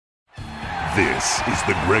This is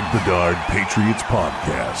the Greg Bedard Patriots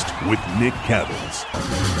Podcast with Nick Cattles.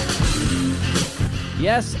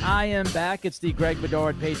 Yes, I am back. It's the Greg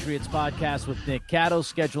Bedard Patriots Podcast with Nick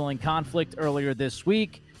Cattles. Scheduling conflict earlier this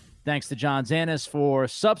week. Thanks to John Zanis for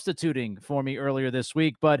substituting for me earlier this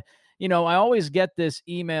week. But, you know, I always get this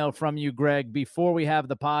email from you, Greg, before we have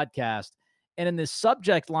the podcast. And in the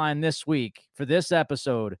subject line this week for this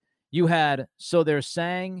episode, you had, so they're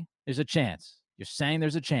saying there's a chance. You're saying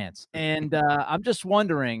there's a chance. And I'm just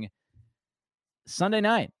wondering, Sunday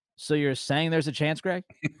night, so you're saying there's a chance, Greg?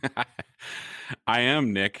 I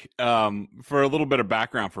am, Nick. For a little bit of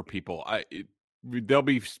background for people, they'll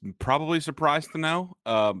be probably surprised to know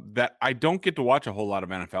that I don't get to watch a whole lot of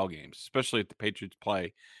NFL games, especially if the Patriots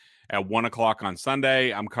play at 1 o'clock on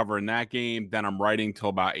Sunday. I'm covering that game. Then I'm writing till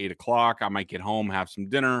about 8 o'clock. I might get home, have some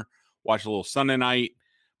dinner, watch a little Sunday night.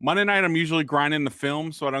 Monday night, I'm usually grinding the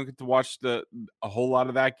film, so I don't get to watch a whole lot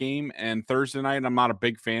of that game. And Thursday night, I'm not a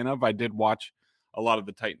big fan of. I did watch a lot of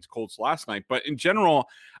the Titans-Colts last night. But in general,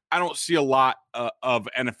 I don't see a lot of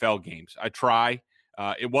NFL games. I try.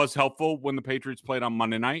 It was helpful when the Patriots played on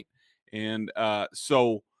Monday night. And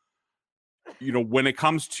so, you know, when it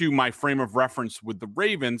comes to my frame of reference with the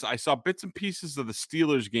Ravens, I saw bits and pieces of the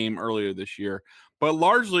Steelers game earlier this year. But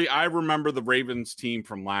largely, I remember the Ravens team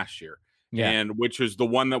from last year. Yeah. And which was the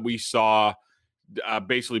one that we saw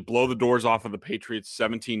basically blow the doors off of the Patriots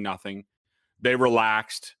 17-0. They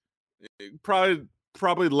relaxed.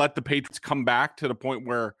 Probably let the Patriots come back to the point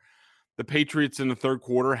where the Patriots in the third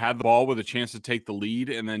quarter had the ball with a chance to take the lead,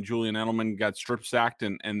 and then Julian Edelman got strip sacked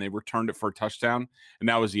and they returned it for a touchdown, and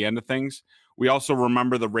that was the end of things. We also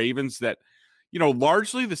remember the Ravens that, you know,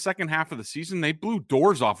 largely the second half of the season, they blew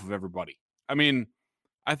doors off of everybody. I mean,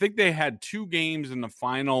 I think they had 2 games in the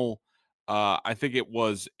final I think it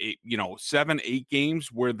was 7, 8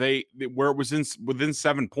 games where it was within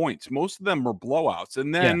 7 points. Most of them were blowouts.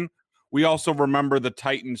 And then we also remember the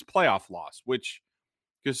Titans playoff loss, which,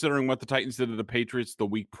 considering what the Titans did to the Patriots the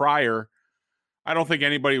week prior, I don't think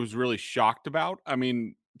anybody was really shocked about. I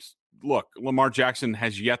mean, look, Lamar Jackson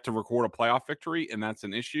has yet to record a playoff victory, and that's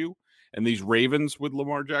an issue. And these Ravens with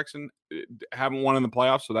Lamar Jackson haven't won in the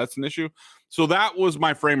playoffs, so that's an issue. So that was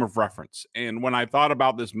my frame of reference. And when I thought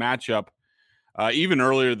about this matchup, even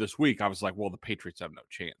earlier this week, I was like, well, the Patriots have no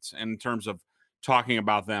chance. And in terms of talking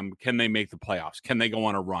about them, can they make the playoffs? Can they go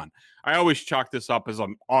on a run? I always chalk this up as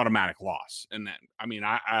an automatic loss. And then, I mean,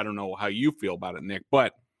 I don't know how you feel about it, Nick,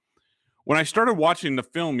 but when I started watching the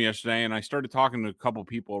film yesterday and I started talking to a couple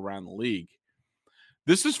people around the league,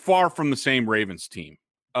 this is far from the same Ravens team.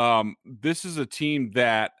 This is a team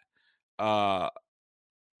that, they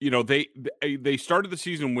started the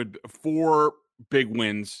season with 4 big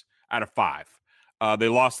wins out of 5. They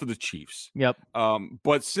lost to the Chiefs. Yep.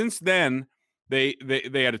 But since then, they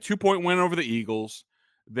had a 2-point win over the Eagles.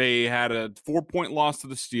 They had a 4-point loss to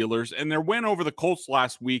the Steelers, and their win over the Colts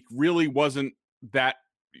last week really wasn't that.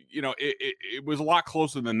 You know, it was a lot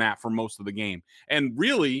closer than that for most of the game. And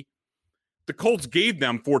really, the Colts gave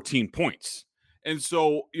them 14 points. And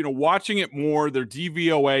so, you know, watching it more, their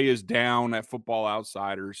DVOA is down at Football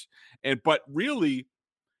Outsiders. But really,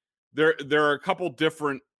 there are a couple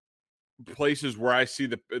different places where I see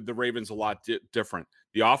the Ravens a lot different.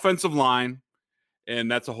 The offensive line, and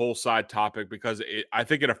that's a whole side topic because I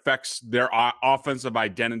think it affects their offensive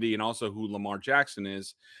identity and also who Lamar Jackson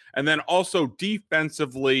is. And then also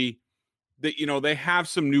defensively, they have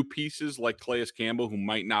some new pieces like Calais Campbell, who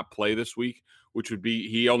might not play this week, which would be,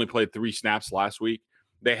 he only played 3 snaps last week.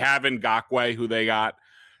 They have Ngakoue, who they got.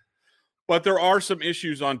 But there are some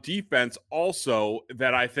issues on defense also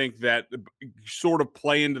that I think that sort of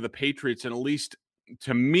play into the Patriots, and at least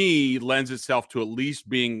to me lends itself to at least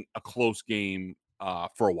being a close game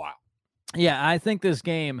for a while. Yeah, I think this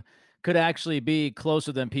game could actually be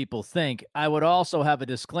closer than people think. I would also have a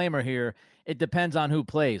disclaimer here. It depends on who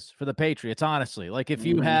plays for the Patriots, honestly. Like if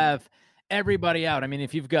you have everybody out, I mean,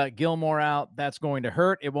 if you've got Gilmore out, that's going to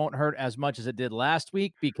hurt. It won't hurt as much as it did last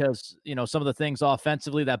week because, you know, some of the things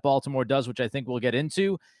offensively that Baltimore does, which I think we'll get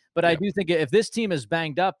into. But I do think if this team is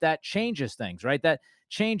banged up, that changes things, right? That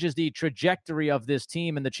changes the trajectory of this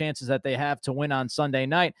team and the chances that they have to win on Sunday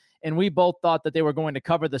night. And we both thought that they were going to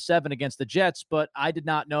cover the 7 against the Jets, but I did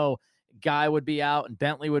not know Guy would be out and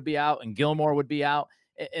Bentley would be out and Gilmore would be out.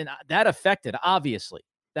 And that affected, obviously.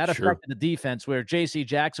 That affected the defense where J.C.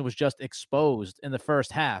 Jackson was just exposed in the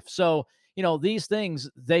first half. So, you know, these things,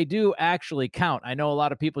 they do actually count. I know a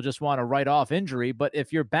lot of people just want to write off injury, but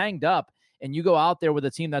if you're banged up and you go out there with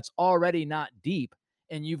a team that's already not deep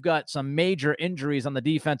and you've got some major injuries on the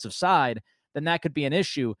defensive side, then that could be an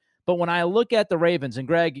issue. But when I look at the Ravens, and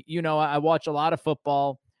Greg, you know, I watch a lot of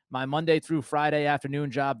football. my Monday through Friday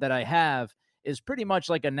afternoon job that I have is pretty much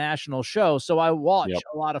like a national show. So I watch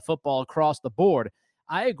a lot of football across the board.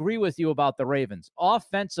 I agree with you about the Ravens.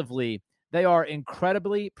 Offensively, they are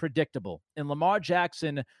incredibly predictable. And Lamar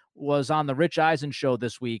Jackson was on the Rich Eisen show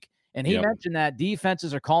this week, and he mentioned that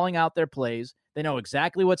defenses are calling out their plays. They know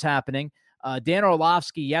exactly what's happening. Dan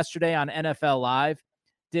Orlovsky yesterday on NFL Live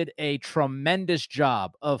did a tremendous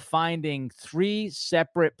job of finding 3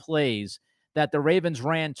 separate plays that the Ravens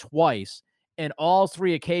ran twice. And all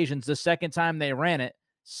 3 occasions, the second time they ran it,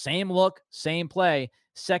 same look, same play.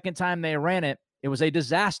 Second time they ran it, it was a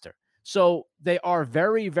disaster. So they are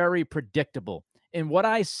very, very predictable. And what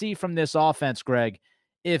I see from this offense, Greg,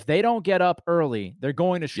 if they don't get up early, they're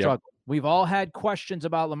going to struggle. We've all had questions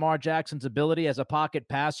about Lamar Jackson's ability as a pocket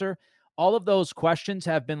passer. All of those questions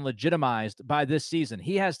have been legitimized by this season.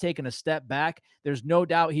 He has taken a step back. There's no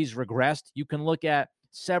doubt he's regressed. You can look at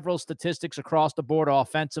several statistics across the board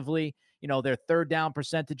offensively. You know, their third down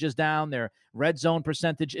percentage is down. Their red zone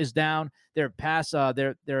percentage is down. Their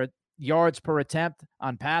their yards per attempt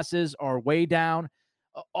on passes are way down.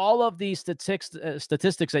 All of these statistics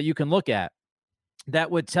that you can look at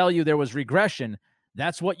that would tell you there was regression,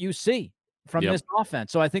 that's what you see from this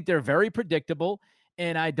offense. So I think they're very predictable,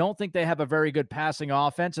 and I don't think they have a very good passing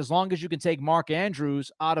offense. As long as you can take Mark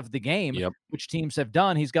Andrews out of the game, which teams have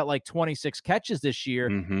done, he's got like 26 catches this year,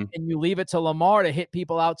 and you leave it to Lamar to hit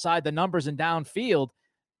people outside the numbers and downfield,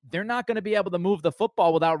 they're not going to be able to move the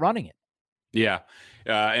football without running it. Yeah.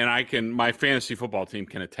 And my fantasy football team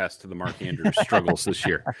can attest to the Mark Andrews struggles this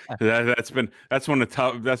year. That's been a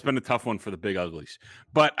tough one for the big uglies.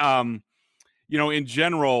 But, in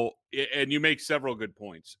general, and you make several good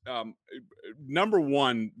points. Number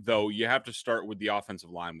one, though, you have to start with the offensive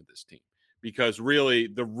line with this team, because really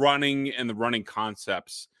the running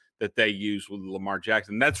concepts that they use with Lamar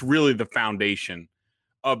Jackson, that's really the foundation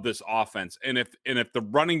of this offense. And if the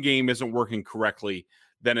running game isn't working correctly,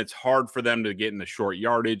 then it's hard for them to get in the short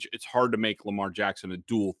yardage. It's hard to make Lamar Jackson a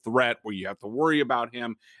dual threat where you have to worry about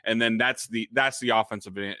him. And then that's the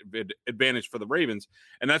offensive advantage for the Ravens.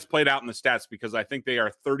 And that's played out in the stats, because I think they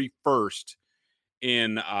are 31st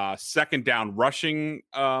in second down rushing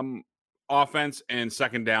offense and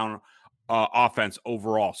second down offense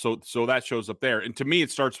overall. So that shows up there. And to me,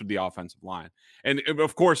 it starts with the offensive line. And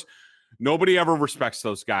of course, nobody ever respects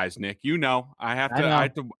those guys, Nick. I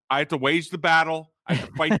have to wage the battle. I have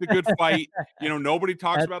to fight the good fight. Nobody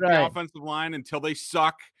talks about the offensive line until they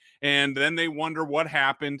suck, and then they wonder what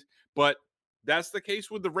happened. But that's the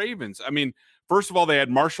case with the Ravens. I mean, first of all, they had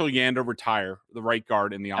Marshall Yanda retire, the right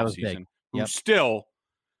guard, in the offseason, who still,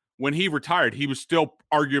 when he retired, he was still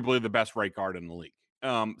arguably the best right guard in the league.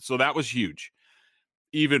 So that was huge.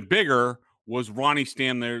 Even bigger was Ronnie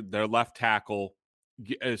Stanley, their left tackle,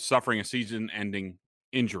 suffering a season-ending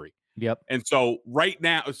injury. And so right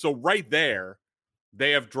there,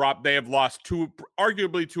 they have lost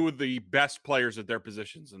arguably two of the best players at their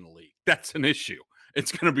positions in the league. That's an issue.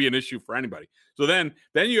 It's going to be an issue for anybody. So then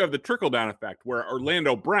you have the trickle-down effect, where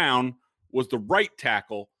Orlando Brown was the right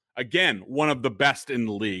tackle, again, one of the best in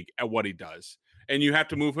the league at what he does. And you have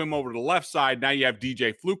to move him over to the left side. Now you have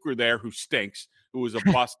DJ Fluker there, who stinks, who was a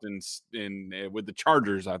bust in with the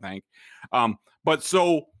Chargers, I think. But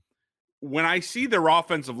so when I see their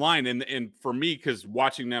offensive line, and for me, because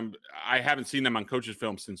watching them, I haven't seen them on coaches'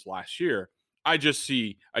 film since last year, I just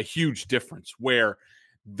see a huge difference where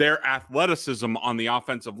their athleticism on the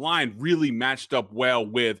offensive line really matched up well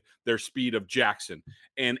with their speed of Jackson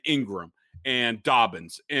and Ingram and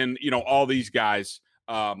Dobbins and, all these guys,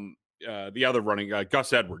 the other running guy,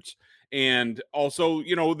 Gus Edwards. And also,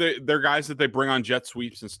 they're guys that they bring on jet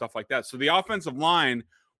sweeps and stuff like that. So the offensive line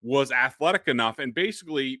was athletic enough and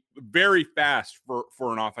basically very fast for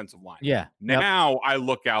an offensive line. Now I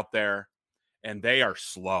look out there and they are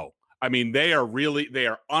slow. I mean, they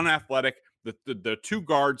are unathletic. The two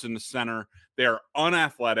guards in the center, they're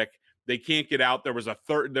unathletic. They can't get out. There was a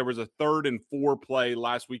third and 4 play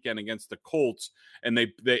last weekend against the Colts, and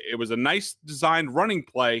it was a nice designed running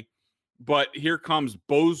play. But here comes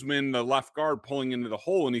Bozeman, the left guard, pulling into the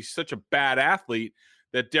hole, and he's such a bad athlete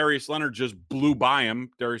that Darius Leonard just blew by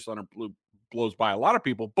him. Darius Leonard blows by a lot of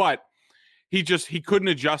people, but he couldn't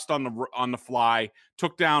adjust on the fly,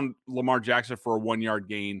 took down Lamar Jackson for a 1-yard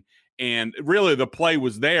gain, and really the play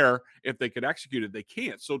was there if they could execute it. They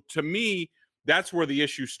can't. So to me, that's where the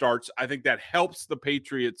issue starts. I think that helps the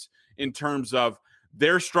Patriots in terms of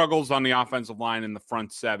their struggles on the offensive line in the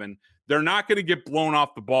front seven. They're not going to get blown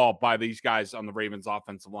off the ball by these guys on the Ravens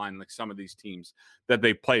offensive line like some of these teams that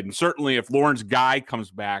they played. And certainly if Lawrence Guy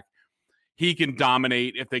comes back, he can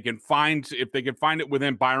dominate. If they can find it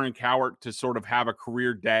within Byron Cowart to sort of have a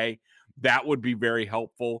career day, that would be very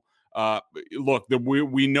helpful. Look,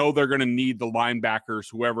 we know they're going to need the linebackers,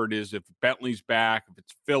 whoever it is. If Bentley's back, if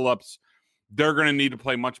it's Phillips, they're going to need to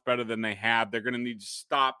play much better than they have. They're going to need to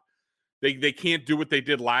stop. They can't do what they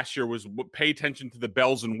did last year, was pay attention to the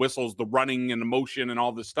bells and whistles, the running and the motion and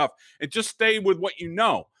all this stuff, and just stay with what you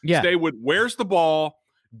know. Yeah. Stay with where's the ball,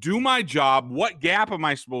 do my job, what gap am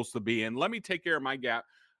I supposed to be in? Let me take care of my gap.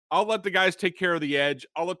 I'll let the guys take care of the edge.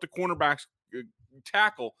 I'll let the cornerbacks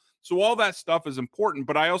tackle. So all that stuff is important.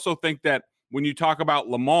 But I also think that when you talk about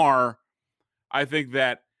Lamar, I think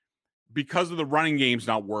that because of the running game's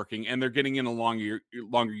not working and they're getting in a longer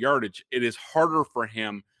yardage, it is harder for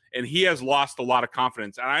him, and he has lost a lot of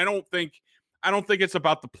confidence. And I don't think it's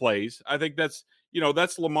about the plays. I think that's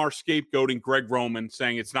Lamar scapegoating Greg Roman,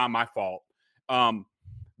 saying it's not my fault.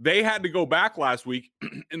 They had to go back last week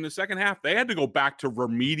in the second half. They had to go back to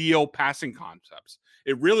remedial passing concepts.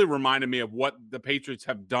 It really reminded me of what the Patriots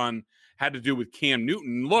had to do with Cam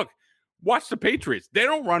Newton. Look, watch the Patriots. They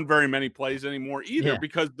don't run very many plays anymore either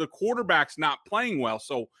because the quarterback's not playing well.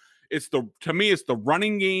 So to me, it's the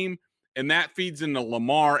running game, and that feeds into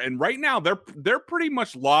Lamar. And right now they're pretty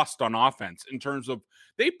much lost on offense in terms of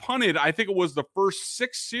they punted. I think it was the first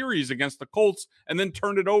 6 series against the Colts and then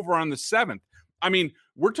turned it over on the 7th. I mean,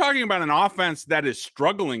 we're talking about an offense that is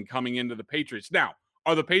struggling coming into the Patriots. Now,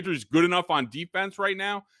 are the Patriots good enough on defense right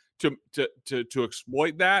now to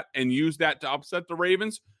exploit that and use that to upset the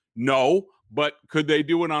Ravens? No, but could they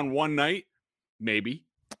do it on one night? Maybe.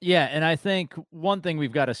 Yeah, and I think one thing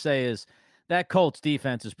we've got to say is that Colts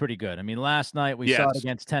defense is pretty good. I mean, last night we saw it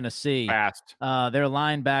against Tennessee. Fast. Their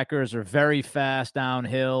linebackers are very fast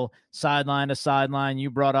downhill, sideline to sideline. You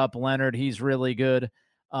brought up Leonard. He's really good.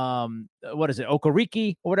 What is it?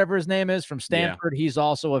 Okereke or whatever his name is from Stanford. Yeah. He's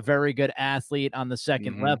also a very good athlete on the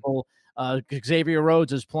second level. Xavier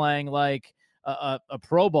Rhodes is playing like a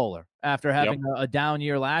Pro Bowler after having a down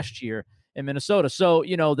year last year in Minnesota. So,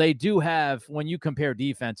 they do have, when you compare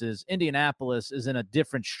defenses, Indianapolis is in a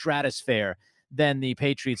different stratosphere than the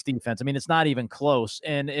Patriots defense. I mean, it's not even close.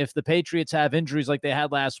 And if the Patriots have injuries like they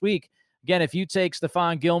had last week, again, if you take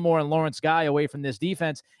Stephon Gilmore and Lawrence Guy away from this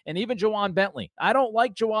defense, and even Jawan Bentley, I don't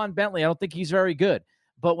like Jawan Bentley. I don't think he's very good.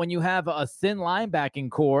 But when you have a thin linebacking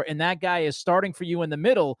core and that guy is starting for you in the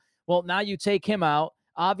middle, well, now you take him out.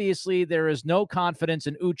 Obviously, there is no confidence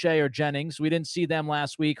in Uche or Jennings. We didn't see them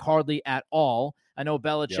last week hardly at all. I know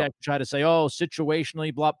Belichick tried to say,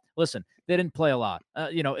 situationally, blah. Listen, they didn't play a lot.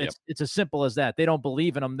 It's as simple as that. They don't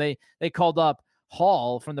believe in them. They called up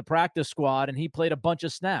Hall from the practice squad, and he played a bunch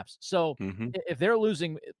of snaps. So if they're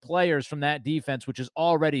losing players from that defense, which is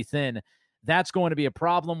already thin, that's going to be a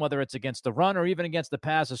problem, whether it's against the run or even against the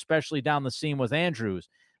pass, especially down the seam with Andrews.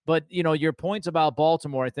 But, your points about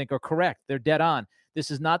Baltimore, I think, are correct. They're dead on. This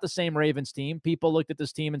is not the same Ravens team. People looked at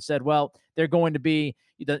this team and said, well, they're going to be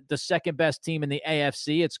the second best team in the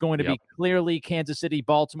AFC. It's going to be clearly Kansas City,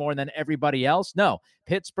 Baltimore, and then everybody else. No,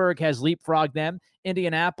 Pittsburgh has leapfrogged them.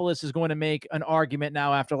 Indianapolis is going to make an argument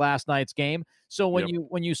now after last night's game. So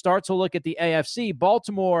when you start to look at the AFC,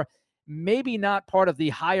 Baltimore, maybe not part of the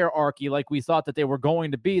hierarchy like we thought that they were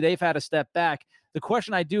going to be. They've had to step back. The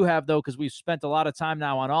question I do have, though, because we've spent a lot of time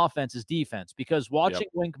now on offense, is defense. Because watching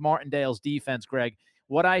Wink Martindale's defense, Greg,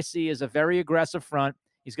 what I see is a very aggressive front.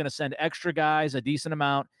 He's going to send extra guys a decent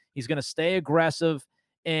amount. He's going to stay aggressive.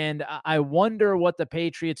 And I wonder what the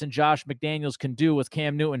Patriots and Josh McDaniels can do with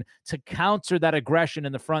Cam Newton to counter that aggression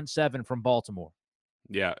in the front seven from Baltimore.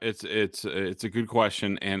 Yeah, it's a good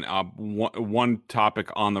question. And one topic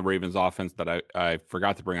on the Ravens offense that I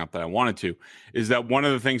forgot to bring up that I wanted to is that one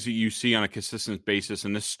of the things that you see on a consistent basis,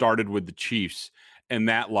 and this started with the Chiefs and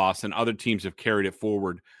that loss, and other teams have carried it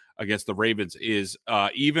forward against the Ravens, is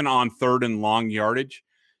even on third and long yardage,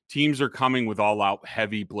 teams are coming with all-out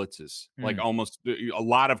heavy blitzes, like almost a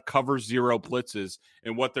lot of cover zero blitzes.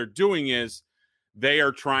 And what they're doing is they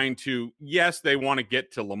are trying to, yes, they want to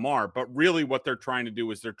get to Lamar, but really what they're trying to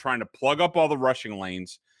do is they're trying to plug up all the rushing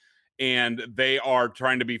lanes, and they are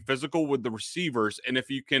trying to be physical with the receivers. And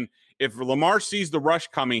if Lamar sees the rush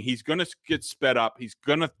coming, he's going to get sped up.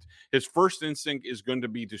 His first instinct is going to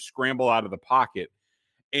be to scramble out of the pocket.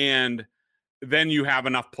 And then you have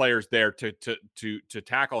enough players there to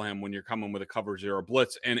tackle him when you're coming with a cover zero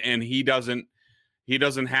blitz. And he doesn't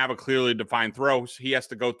have a clearly defined throw. So he has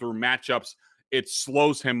to go through matchups. It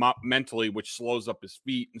slows him up mentally, which slows up his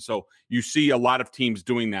feet. And so you see a lot of teams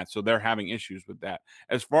doing that. So they're having issues with that.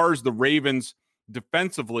 As far as the Ravens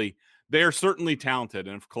defensively, they are certainly talented.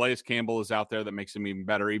 And if Calais Campbell is out there, that makes him even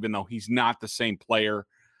better, even though he's not the same player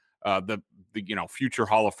the future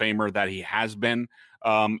Hall of Famer that he has been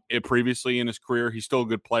previously in his career. He's still a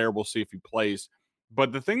good player. We'll see if he plays.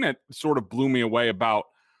 But the thing that sort of blew me away about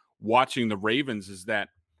watching the Ravens is that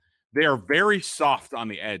they are very soft on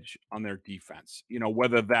the edge on their defense.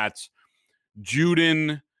 Whether that's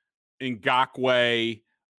Juden, Ngakoue,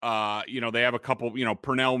 they have a couple,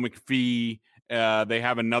 Pernell McPhee. They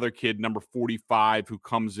have another kid, number 45, who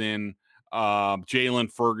comes in, Jalen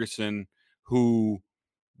Ferguson, who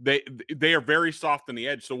they are very soft on the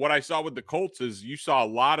edge. So what I saw with the Colts is you saw a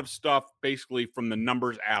lot of stuff basically from the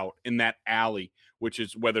numbers out in that alley, which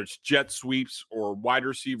is whether it's jet sweeps or wide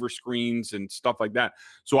receiver screens and stuff like that.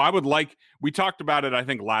 So we talked about it, I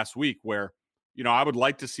think, last week, where, I would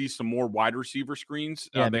like to see some more wide receiver screens.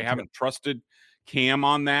 They haven't trusted Cam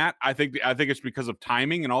on that. I think it's because of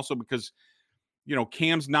timing, and also because,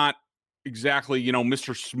 Cam's not exactly,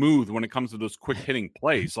 Mr. Smooth when it comes to those quick hitting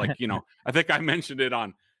plays. Like, I think I mentioned it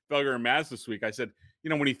on Felger and Maz this week. I said,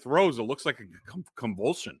 when he throws, it looks like a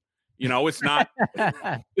convulsion. It's not,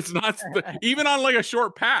 even on like a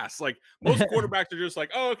short pass. Like most quarterbacks are just like,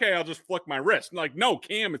 oh, okay, I'll just flick my wrist. Like, no,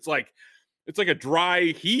 Cam, it's like a dry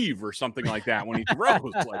heave or something like that when he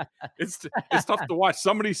throws. Like it's tough to watch.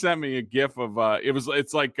 Somebody sent me a GIF of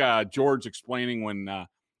it's like George explaining when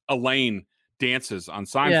Elaine dances on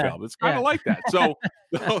Seinfeld. It's kind of like that. So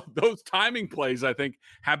those timing plays, I think,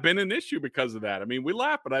 have been an issue because of that. I mean, we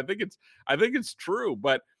laugh, but I think it's true.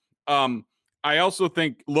 But I also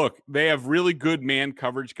think, look, they have really good man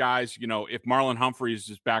coverage guys. If Marlon Humphreys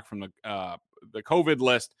is back from the COVID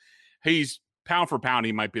list, he's pound for pound,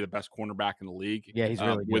 he might be the best cornerback in the league. Yeah, he's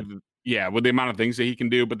really good. With the amount of things that he can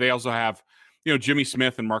do. But they also have, Jimmy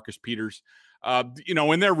Smith and Marcus Peters,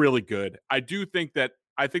 and they're really good. I think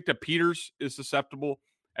that Peters is susceptible.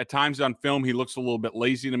 At times on film, he looks a little bit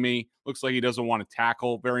lazy to me. Looks like he doesn't want to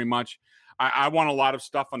tackle very much. I want a lot of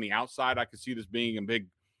stuff on the outside. I could see this being a big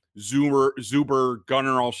Zuber,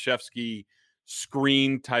 Gunnar Olszewski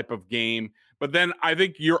screen type of game. But then I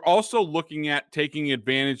think you're also looking at taking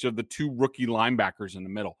advantage of the two rookie linebackers in the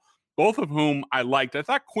middle, both of whom I liked. I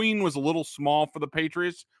thought Queen was a little small for the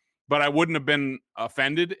Patriots, but I wouldn't have been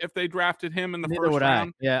offended if they drafted him in the first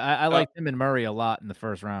round. Yeah, I liked him and Murray a lot in the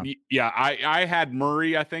first round. Yeah, I had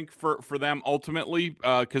Murray, I think, for them ultimately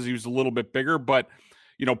because he was a little bit bigger. But,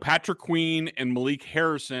 Patrick Queen and Malik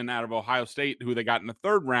Harrison out of Ohio State, who they got in the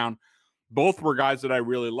third round, both were guys that I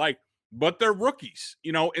really liked. But they're rookies,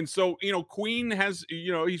 and so, Queen has,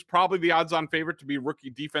 he's probably the odds-on favorite to be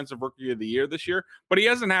defensive rookie of the year this year, but he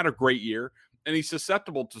hasn't had a great year, and he's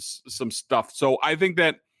susceptible to some stuff. So I think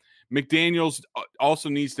that McDaniels also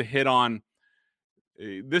needs to hit on,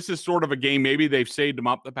 this is sort of a game, maybe they've saved him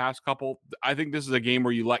up the past couple. I think this is a game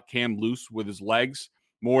where you let Cam loose with his legs,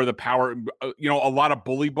 more of the power, a lot of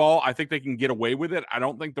bully ball. I think they can get away with it. I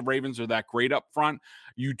don't think the Ravens are that great up front.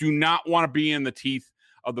 You do not want to be in the teeth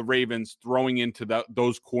of the Ravens throwing into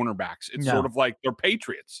those cornerbacks. It's sort of like they're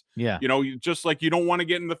Patriots. Yeah. Just like you don't want to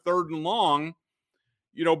get in the third and long,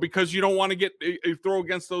 because you don't want to get throw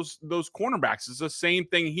against those cornerbacks. It's the same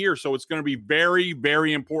thing here. So it's going to be very,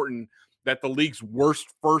 very important that the league's worst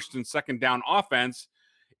first and second down offense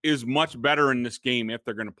is much better in this game if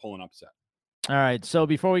they're going to pull an upset. All right. So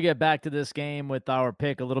before we get back to this game with our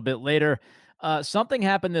pick a little bit later, something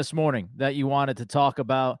happened this morning that you wanted to talk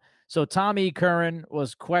about. So Tommy Curran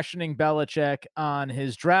was questioning Belichick on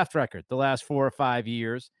his draft record the last 4 or 5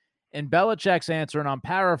 years. And Belichick's answer, and I'm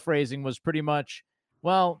paraphrasing, was pretty much,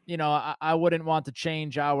 well, I wouldn't want to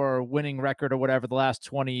change our winning record or whatever the last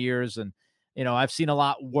 20 years. And, I've seen a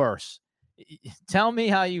lot worse. Tell me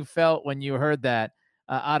how you felt when you heard that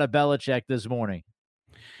out of Belichick this morning.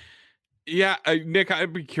 Yeah, Nick,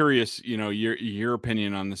 I'd be curious, your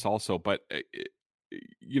opinion on this also. But,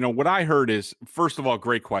 what I heard is, first of all,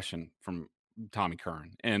 great question from Tommy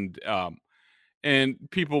Curran. And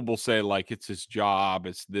people will say, like, it's his job,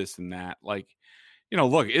 it's this and that. Like,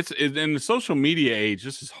 look, it's in the social media age,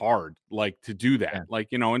 this is hard, like, to do that. Yeah. Like,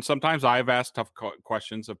 and sometimes I've asked tough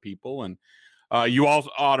questions of people, and you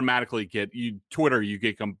also automatically get Twitter, you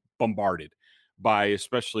get bombarded by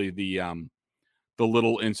especially the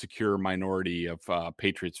little insecure minority of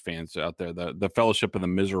Patriots fans out there, the fellowship of the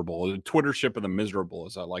miserable, the Twittership of the miserable,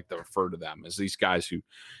 as I like to refer to them, as these guys who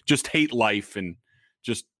just hate life and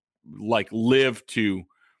just like live to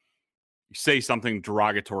say something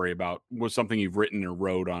derogatory about something you've written or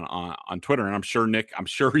wrote on Twitter. And I'm sure, Nick,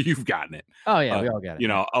 you've gotten it. Oh yeah, we all got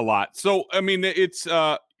it. A lot. So, I mean, it's,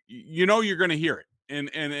 you're going to hear it.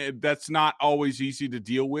 And that's not always easy to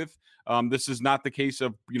deal with. This is not the case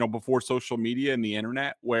of, before social media and the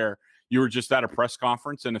internet, where you were just at a press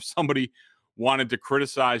conference. And if somebody wanted to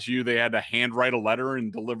criticize you, they had to handwrite a letter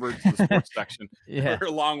and deliver it to the sports section. Yeah. We're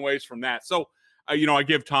a long ways from that. So, I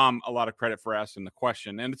give Tom a lot of credit for asking the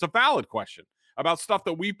question, and it's a valid question about stuff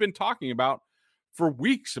that we've been talking about for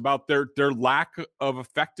weeks about their lack of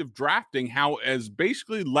effective drafting, how has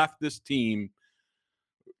basically left this team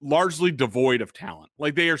largely devoid of talent.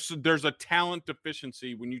 Like there's a talent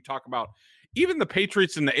deficiency when you talk about even the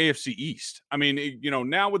Patriots in the AFC East. I mean,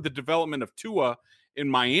 now with the development of Tua in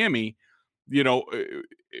Miami,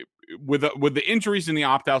 with the injuries and the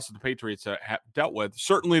opt-outs that the Patriots have dealt with,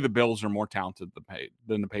 certainly the Bills are more talented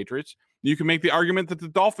than the Patriots. You can make the argument that the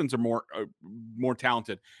Dolphins are more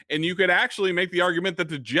talented, and you could actually make the argument that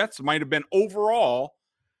the Jets might have been overall.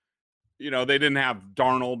 They didn't have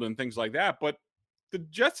Darnold and things like that, but the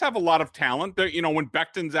Jets have a lot of talent. When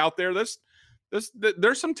Becton's out there, there's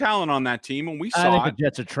some talent on that team, and we saw I think it. the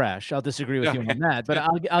Jets are trash. I'll disagree with you on that, but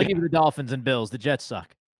I'll give you the Dolphins and Bills. The Jets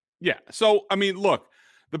suck. Yeah. So, I mean, look,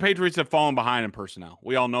 the Patriots have fallen behind in personnel.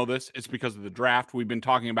 We all know this. It's because of the draft. We've been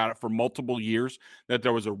talking about it for multiple years that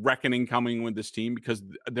there was a reckoning coming with this team because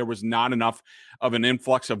there was not enough of an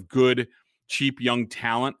influx of good, cheap, young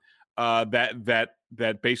talent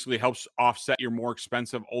that basically helps offset your more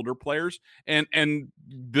expensive older players. And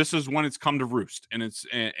this is when it's come to roost. And it's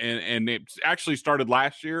actually started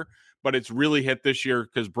last year, but it's really hit this year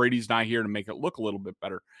because Brady's not here to make it look a little bit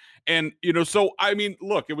better. And, so, I mean,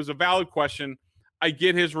 look, it was a valid question. I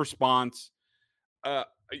get his response.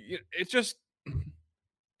 It's just,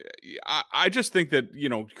 I just think that,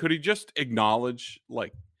 could he just acknowledge,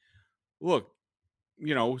 like, look,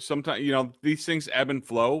 sometimes, these things ebb and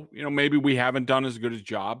flow. Maybe we haven't done as good a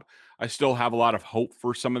job. I still have a lot of hope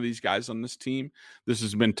for some of these guys on this team. This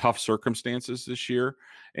has been tough circumstances this year.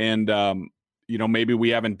 And, maybe we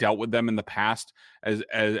haven't dealt with them in the past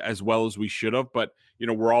as well as we should have, but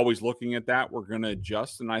we're always looking at that. We're going to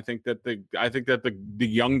adjust. And I think that the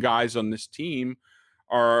young guys on this team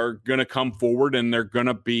are going to come forward and they're going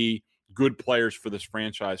to be good players for this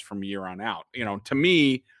franchise from year on out. To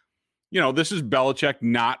me, this is Belichick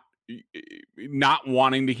not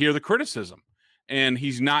wanting to hear the criticism, and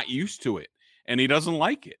he's not used to it, and he doesn't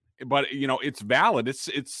like it. But it's valid.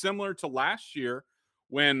 It's similar to last year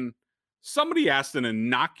when somebody asked an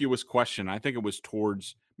innocuous question. I think it was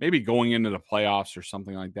towards maybe going into the playoffs or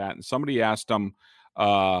something like that, and somebody asked him,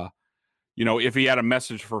 if he had a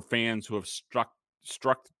message for fans who have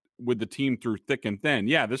struck with the team through thick and thin.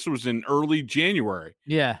 Yeah, this was in early January.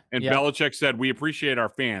 Yeah. And Belichick said, we appreciate our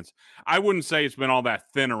fans. I wouldn't say it's been all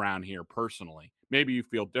that thin around here personally. Maybe you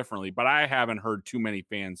feel differently, but I haven't heard too many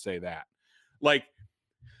fans say that. Like,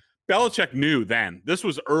 Belichick knew then. This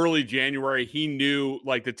was early January. He knew,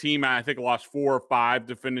 like, the team, I think, lost 4 or 5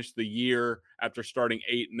 to finish the year after starting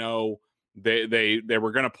 8-0. They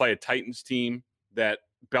were going to play a Titans team that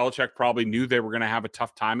Belichick probably knew they were going to have a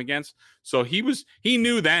tough time against. So he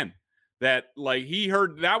knew then that, like, he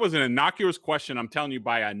heard that was an innocuous question, I'm telling you,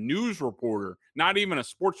 by a news reporter, not even a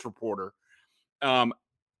sports reporter.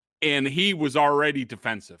 And he was already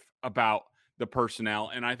defensive about the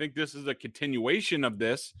personnel. And I think this is a continuation of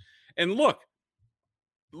this. And look,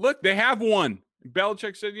 they have won.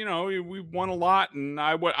 Belichick said, we've won a lot, and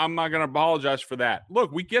I'm not going to apologize for that.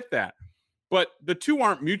 Look, we get that. But the two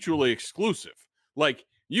aren't mutually exclusive. Like,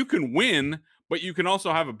 you can win, but you can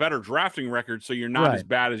also have a better drafting record, so you're not as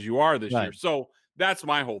bad as you are this year. So that's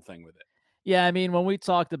my whole thing with it. Yeah, I mean, when we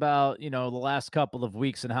talked about, the last couple of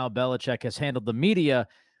weeks and how Belichick has handled the media,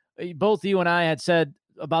 both you and I had said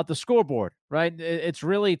about the scoreboard, right? It's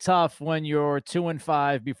really tough when you're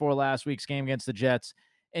 2-5 before last week's game against the Jets,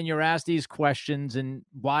 and you're asked these questions, and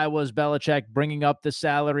why was Belichick bringing up the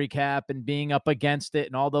salary cap and being up against it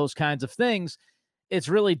and all those kinds of things. It's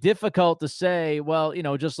really difficult to say, well,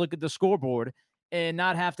 just look at the scoreboard and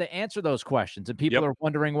not have to answer those questions. And people are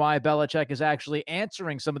wondering why Belichick is actually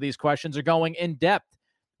answering some of these questions or going in depth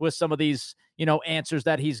with some of these, answers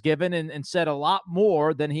that he's given and said a lot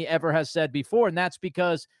more than he ever has said before. And that's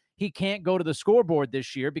because he can't go to the scoreboard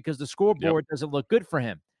this year because the scoreboard doesn't look good for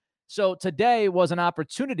him. So today was an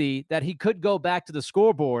opportunity that he could go back to the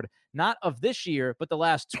scoreboard, not of this year, but the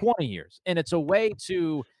last 20 years. And it's a way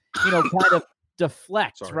to, kind of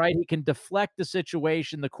deflect, right? He can deflect the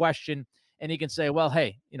situation, the question, and he can say, well,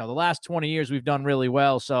 hey, the last 20 years we've done really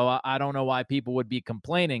well, so I don't know why people would be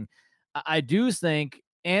complaining. I do think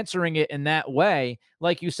answering it in that way,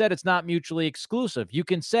 like you said, it's not mutually exclusive. You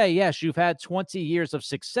can say, yes, you've had 20 years of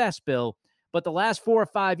success, Bill, but the last 4 or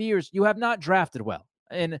 5 years, you have not drafted well.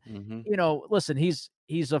 And, listen, he's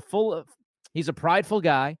a prideful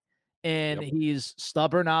guy, and he's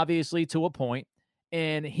stubborn, obviously, to a point,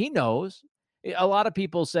 and he knows. A lot of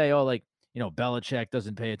people say, oh, like, Belichick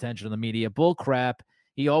doesn't pay attention to the media. Bull crap.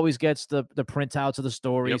 He always gets the printouts of the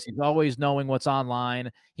stories. Yep. He's always knowing what's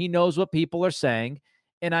online. He knows what people are saying.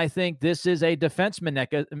 And I think this is a defense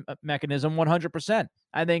mechanism 100%.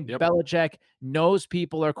 I think Yep. Belichick knows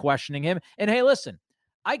people are questioning him. And hey, listen,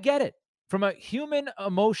 I get it. From a human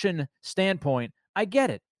emotion standpoint, I get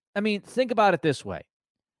it. I mean, think about it this way.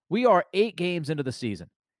 We are 8 games into the season.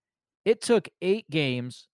 It took 8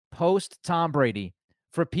 games post Tom Brady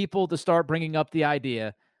for people to start bringing up the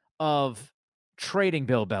idea of trading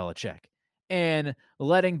Bill Belichick and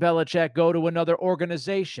letting Belichick go to another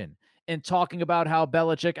organization and talking about how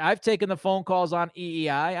Belichick. I've taken the phone calls on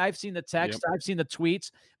EEI. I've seen the text. Yep. I've seen the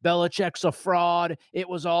tweets. Belichick's a fraud.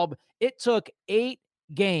 It took 8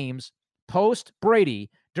 games post Brady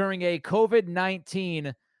during a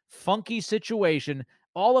COVID-19 funky situation,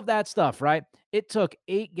 all of that stuff, right? It took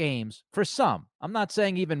 8 games for some. I'm not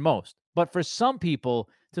saying even most, but for some people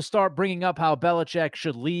to start bringing up how Belichick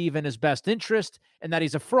should leave in his best interest and that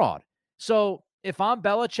he's a fraud. So if I'm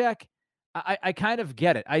Belichick, I kind of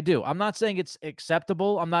get it. I do. I'm not saying it's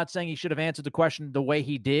acceptable. I'm not saying he should have answered the question the way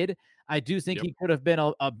he did. I do think Yep. he could have been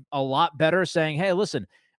a lot better saying, hey, listen,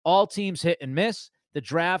 all teams hit and miss. The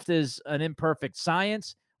draft is an imperfect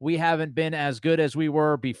science. We haven't been as good as we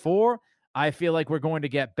were before. I feel like we're going to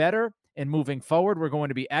get better, and moving forward, we're going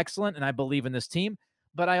to be excellent, and I believe in this team.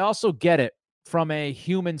 But I also get it from a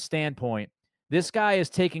human standpoint. This guy is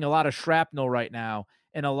taking a lot of shrapnel right now,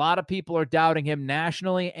 and a lot of people are doubting him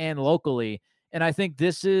nationally and locally. And I think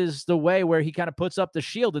this is the way where he kind of puts up the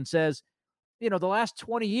shield and says, the last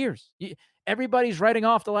 20 years, everybody's writing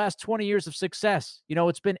off the last 20 years of success.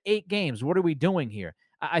 It's been 8 games. What are we doing here?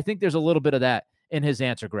 I think there's a little bit of that in his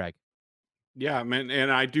answer, Greg. Yeah, man,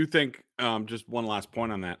 and I do think just one last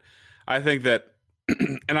point on that. I think that,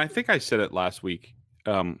 and I think I said it last week.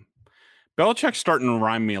 Belichick's starting to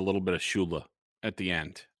remind me a little bit of Shula at the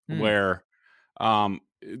end, where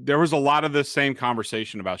there was a lot of the same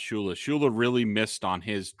conversation about Shula. Shula really missed on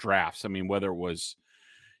his drafts. I mean, whether it was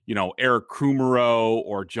Eric Kumaro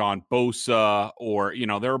or John Bosa, or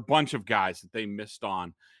there are a bunch of guys that they missed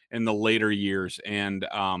on in the later years, and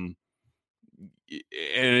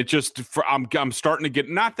it just I'm starting to get,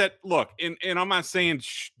 not that, look, and I'm not saying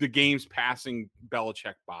the game's passing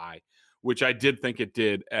Belichick by, which I did think it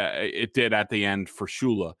did at the end for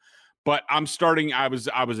Shula, but I was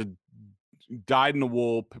a dyed in the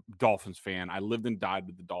wool Dolphins fan. I lived and died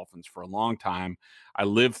with the Dolphins for a long time. I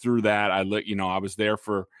lived through that. I was there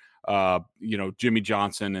for Jimmy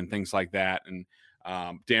Johnson and things like that, and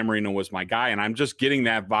Dan Marino was my guy, and I'm just getting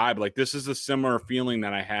that vibe. Like, this is a similar feeling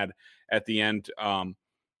that I had at the end,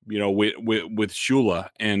 with Shula,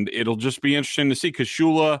 and it'll just be interesting to see, because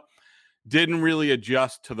Shula didn't really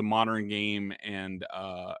adjust to the modern game and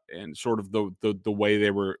sort of the way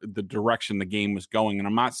the direction the game was going. And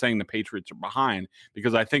I'm not saying the Patriots are behind,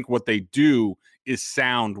 because I think what they do is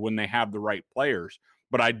sound when they have the right players.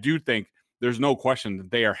 But I do think there's no question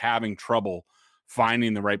that they are having trouble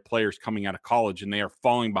finding the right players coming out of college, and they are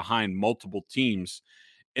falling behind multiple teams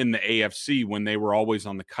in the AFC when they were always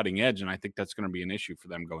on the cutting edge. And I think that's going to be an issue for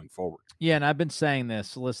them going forward. Yeah, and I've been saying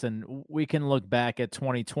this. Listen, we can look back at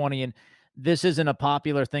 2020, and this isn't a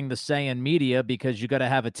popular thing to say in media, because you got to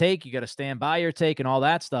have a take, you got to stand by your take and all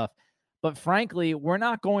that stuff. But frankly, we're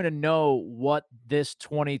not going to know what this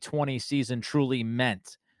 2020 season truly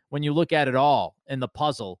meant when you look at it all in the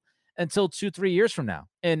puzzle until 2-3 years from now.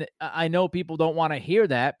 And I know people don't want to hear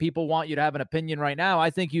that. People want you to have an opinion right now. I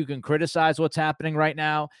think you can criticize what's happening right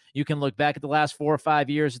now. You can look back at the last 4 or 5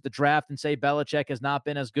 years at the draft and say Belichick has not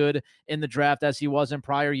been as good in the draft as he was in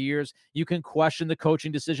prior years. You can question the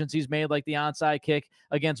coaching decisions he's made, like the onside kick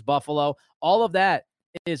against Buffalo. All of that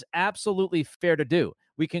is absolutely fair to do.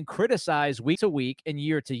 We can criticize week to week and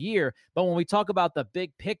year to year, but when we talk about the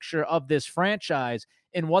big picture of this franchise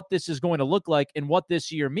and what this is going to look like and what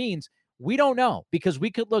this year means, we don't know, because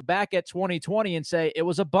we could look back at 2020 and say it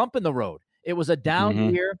was a bump in the road. It was a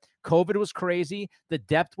down year. COVID was crazy. The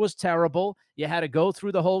depth was terrible. You had to go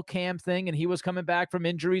through the whole Cam thing, and he was coming back from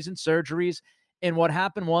injuries and surgeries. And what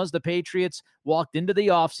happened was the Patriots walked into the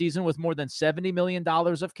offseason with more than $70 million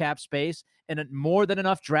of cap space and more than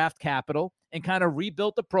enough draft capital, and kind of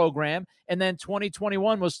rebuilt the program. And then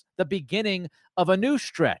 2021 was the beginning of a new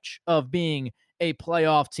stretch of being a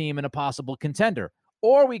playoff team and a possible contender.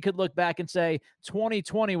 Or we could look back and say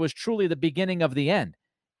 2020 was truly the beginning of the end.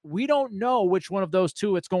 We don't know which one of those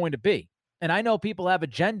two it's going to be. And I know people have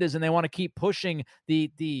agendas and they want to keep pushing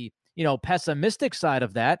the pessimistic side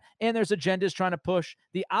of that, and there's agendas trying to push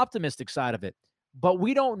the optimistic side of it. But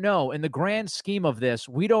we don't know, in the grand scheme of this,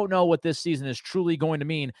 we don't know what this season is truly going to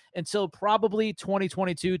mean until probably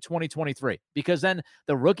 2022, 2023, because then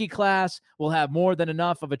the rookie class will have more than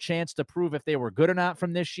enough of a chance to prove if they were good or not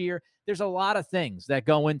from this year. There's a lot of things that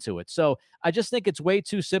go into it. So I just think it's way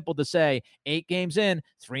too simple to say 8 games in,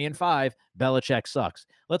 3-5, Belichick sucks.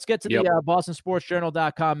 Let's get to the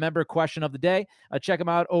BostonSportsJournal.com member question of the day. Check them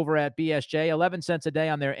out over at BSJ, 11 cents a day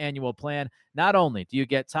on their annual plan. Not only do you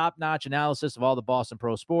get top-notch analysis of all the Boston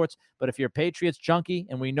pro sports, but if you're a Patriots junkie,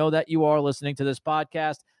 and we know that you are listening to this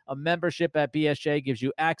podcast, a membership at BSJ gives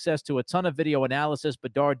you access to a ton of video analysis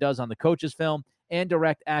Bedard does on the coach's film and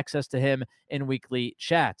direct access to him in weekly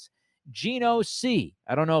chats. Gino C.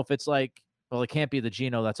 I don't know if it's like, well, it can't be the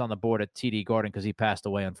Gino that's on the board at TD Garden because he passed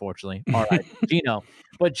away, unfortunately. All right, Gino.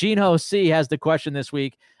 But Gino C. has the question this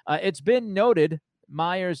week. It's been noted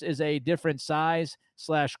Myers is a different size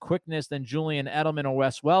 / quickness than Julian Edelman or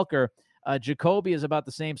Wes Welker. Jacoby is about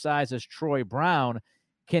the same size as Troy Brown.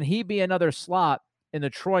 Can he be another slot in the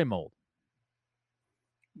Troy mold?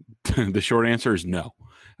 The short answer is no.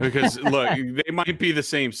 Because, look, they might be the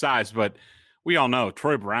same size, but we all know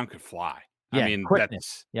Troy Brown could fly. Yeah, I mean,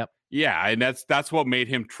 quickness. Yeah, and that's what made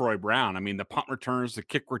him Troy Brown. I mean, the punt returns, the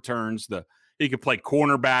kick returns, he could play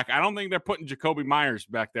cornerback. I don't think they're putting Jacoby Myers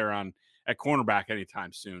back there at cornerback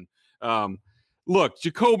anytime soon. Look,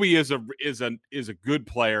 Jacoby is a good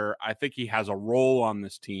player. I think he has a role on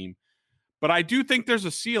this team, but I do think there's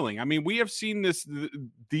a ceiling. I mean, we have seen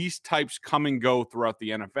these types come and go throughout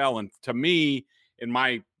the NFL, and to me, in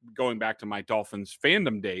my going back to my Dolphins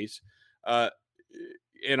fandom days,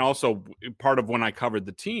 and also part of when I covered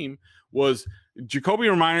the team was Jacoby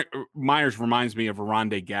Myers reminds me of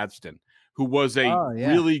Rondé Gadsden, who was a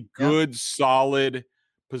really good, solid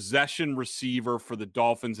possession receiver for the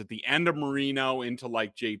Dolphins at the end of Marino into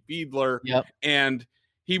like Jay Fiedler. And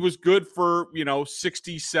he was good for,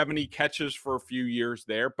 60, 70 catches for a few years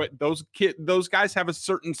there. But those guys have a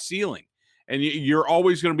certain ceiling, and you're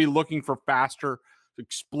always going to be looking for faster,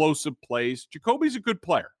 explosive plays. Jacoby's a good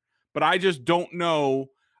player, but I just don't know.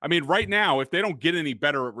 I mean, right now, if they don't get any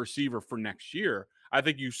better at receiver for next year, I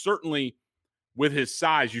think you certainly, with his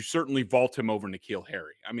size, you certainly vault him over N'Keal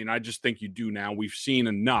Harry. I mean, I just think you do now. We've seen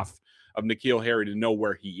enough of N'Keal Harry to know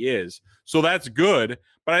where he is. So that's good.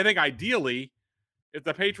 But I think ideally, if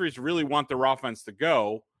the Patriots really want their offense to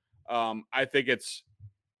go, I think it's,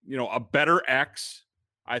 a better X.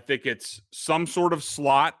 I think it's some sort of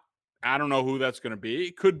slot. I don't know who that's going to be.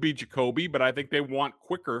 It could be Jacoby, but I think they want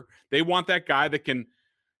quicker. They want that guy that can,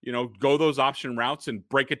 go those option routes and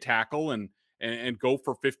break a tackle and go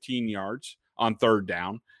for 15 yards on third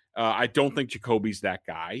down. I don't think Jacoby's that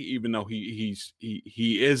guy, even though he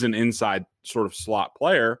is an inside sort of slot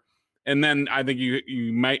player. And then I think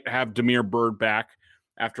you might have Damiere Byrd back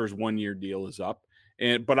after his 1-year deal is up.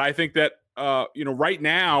 But I think that right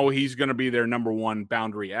now he's going to be their number one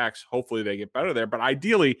boundary X. Hopefully they get better there. But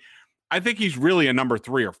ideally, I think he's really a number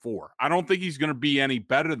 3 or 4. I don't think he's going to be any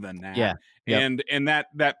better than that. Yeah. Yep. And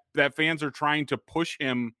that fans are trying to push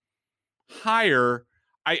him higher.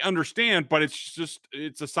 I understand, but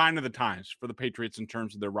it's a sign of the times for the Patriots in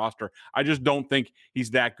terms of their roster. I just don't think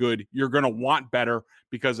he's that good. You're going to want better,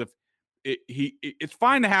 because if it's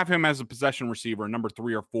fine to have him as a possession receiver, number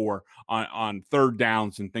 3 or 4 on third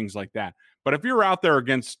downs and things like that. But if you're out there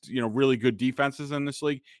against, really good defenses in this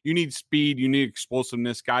league, you need speed, you need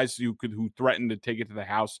explosiveness, guys who threaten to take it to the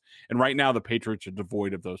house. And right now the Patriots are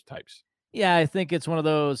devoid of those types. Yeah, I think it's one of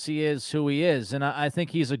those, he is who he is. And I think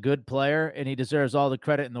he's a good player, and he deserves all the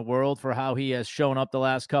credit in the world for how he has shown up the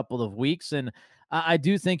last couple of weeks. And I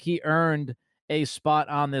do think he earned a spot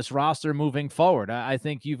on this roster moving forward. I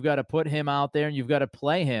think you've got to put him out there and you've got to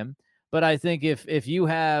play him. But I think if you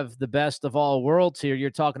have the best of all worlds here, you're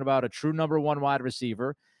talking about a true number 1 wide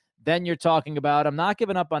receiver. Then you're talking about, I'm not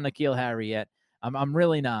giving up on N'Keal Harry yet. I'm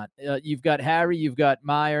really not. You've got Harry, you've got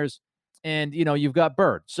Myers, and you've got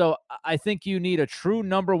Byrd. So I think you need a true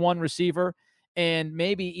number 1 receiver, and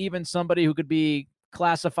maybe even somebody who could be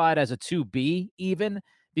classified as a 2B even,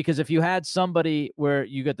 because if you had somebody where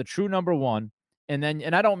you get the true number 1, and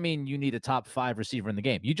I don't mean you need a top 5 receiver in the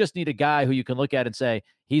game. You just need a guy who you can look at and say,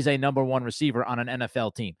 he's a number 1 receiver on an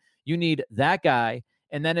NFL team. You need that guy.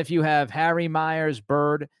 And then if you have Harry, Myers,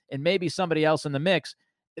 Byrd, and maybe somebody else in the mix,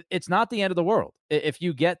 it's not the end of the world if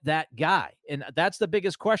you get that guy. And that's the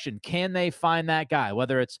biggest question. Can they find that guy,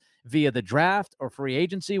 whether it's via the draft or free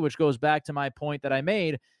agency, which goes back to my point that I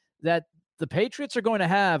made, that the Patriots are going to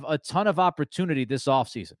have a ton of opportunity this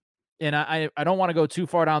offseason. And I don't want to go too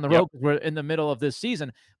far down the road because we're in the middle of this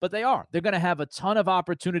season, but they're going to have a ton of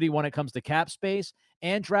opportunity when it comes to cap space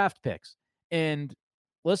and draft picks. And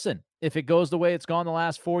listen, If it goes the way it's gone the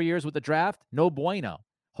last 4 years with the draft, no bueno.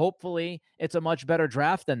 Hopefully, it's a much better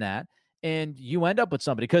draft than that, and you end up with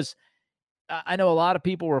somebody, because I know a lot of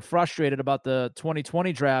people were frustrated about the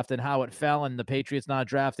 2020 draft and how it fell and the Patriots not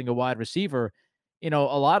drafting a wide receiver. A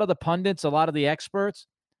lot of the pundits, a lot of the experts,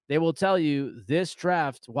 they will tell you this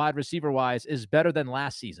draft, wide receiver wise, is better than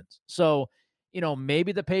last season's. So,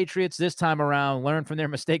 maybe the Patriots this time around learn from their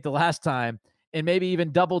mistake the last time and maybe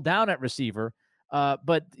even double down at receiver.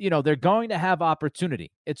 But they're going to have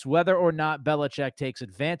opportunity. It's whether or not Belichick takes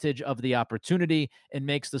advantage of the opportunity and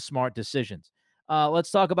makes the smart decisions.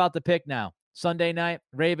 Let's talk about the pick now. Sunday night,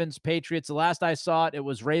 Ravens, Patriots. The last I saw it, it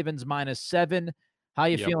was Ravens -7. How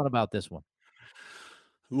you feeling about this one?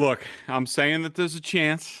 Look, I'm saying that there's a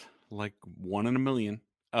chance, like 1 in a million,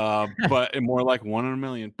 but more like 1 in a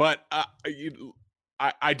million. But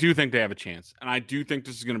I do think they have a chance, and I do think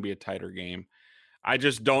this is going to be a tighter game. I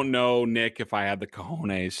just don't know, Nick, if I had the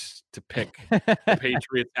cojones to pick the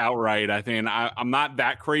Patriots outright. I think I'm not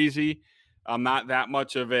that crazy. I'm not that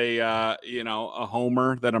much of a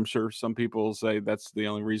homer that I'm sure some people will say that's the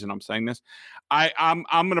only reason I'm saying this. I'm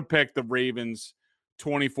going to pick the Ravens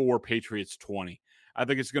 24, Patriots 20. I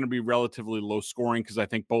think it's going to be relatively low scoring because I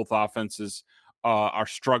think both offenses are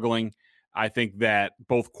struggling. I think that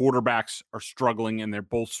both quarterbacks are struggling, and they're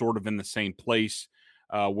both sort of in the same place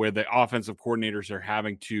where the offensive coordinators are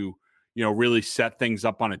having to, really set things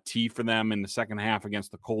up on a tee for them in the second half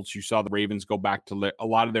against the Colts. You saw the Ravens go back to a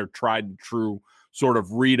lot of their tried and true sort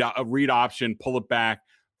of read option, pull it back,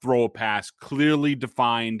 throw a pass, clearly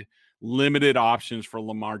defined, limited options for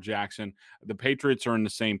Lamar Jackson. The Patriots are in the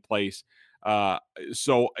same place.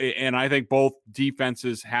 And I think both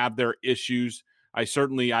defenses have their issues. I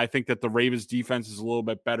think that the Ravens defense is a little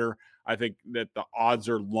bit better. I think that the odds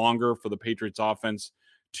are longer for the Patriots offense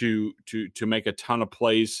to make a ton of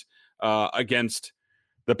plays against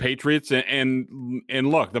the Patriots. And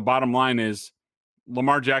look, the bottom line is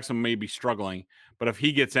Lamar Jackson may be struggling, but if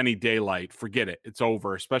he gets any daylight, forget it. It's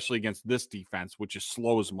over, especially against this defense, which is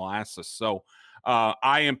slow as molasses. So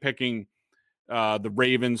I am picking the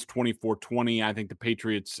Ravens 24-20. I think the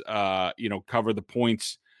Patriots, cover the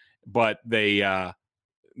points, but they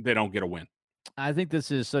don't get a win. I think this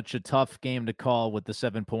is such a tough game to call with the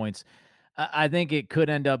 7 points. I think it could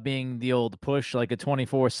end up being the old push, like a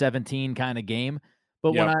 24-17 kind of game.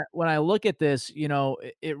 But when I look at this,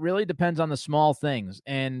 it really depends on the small things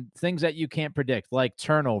and things that you can't predict, like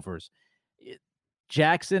turnovers.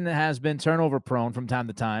 Jackson has been turnover prone from time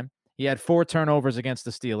to time. He had 4 turnovers against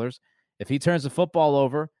the Steelers. If he turns the football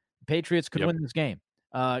over, Patriots could win this game.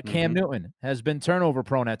 Cam Newton has been turnover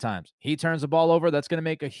prone at times. He turns the ball over. That's going to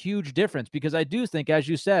make a huge difference because I do think, as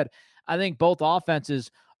you said, I think both offenses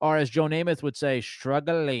are, as Joe Namath would say,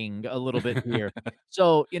 struggling a little bit here.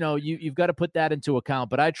 So, you've got to put that into account.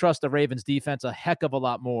 But I trust the Ravens defense a heck of a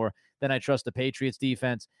lot more than I trust the Patriots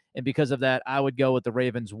defense. And because of that, I would go with the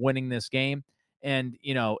Ravens winning this game. And,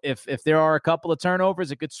 if there are a couple of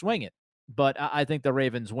turnovers, it could swing it. But I think the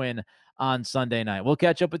Ravens win on Sunday night. We'll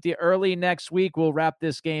catch up with you early next week. We'll wrap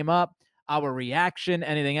this game up, our reaction,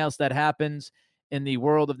 anything else that happens in the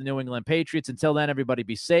world of the New England Patriots. Until then, everybody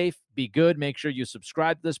be safe, be good. Make sure you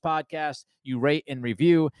subscribe to this podcast, you rate and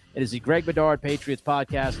review. It is the Greg Bedard Patriots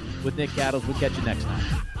podcast with Nick Cattles. We'll catch you next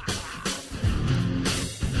time.